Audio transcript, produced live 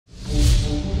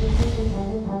To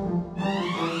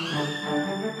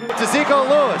Zico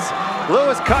Lewis.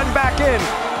 Lewis cutting back in.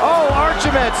 Oh,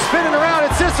 Archimed spinning around.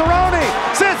 It's Cicerone.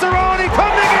 Cicerone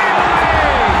coming in.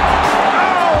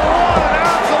 Oh, what an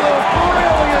absolute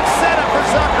brilliant setup for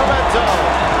Sacramento.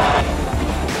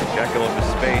 Checo into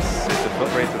space. It's a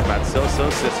foot race with Matsoso.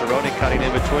 Cicerone cutting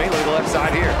in between. Look at the left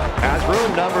side here. Has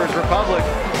room. Numbers Republic.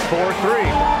 4-3.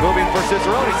 Moving for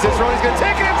Cicerone. Cicerone's going to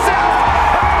take it himself.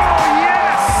 Oh,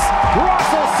 yes!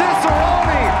 Russell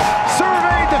Cicerone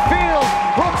surveyed the field.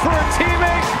 Looked for a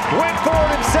teammate. Went for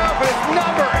it himself. And it's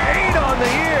number 8 on the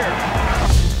year.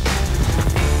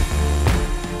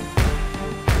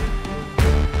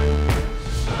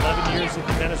 11 years in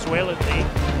the Venezuelan League.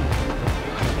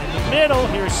 In the middle,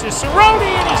 here's Cicerone,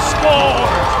 and he scores!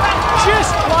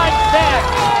 Just like that.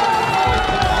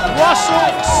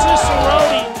 Russell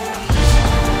Cicerone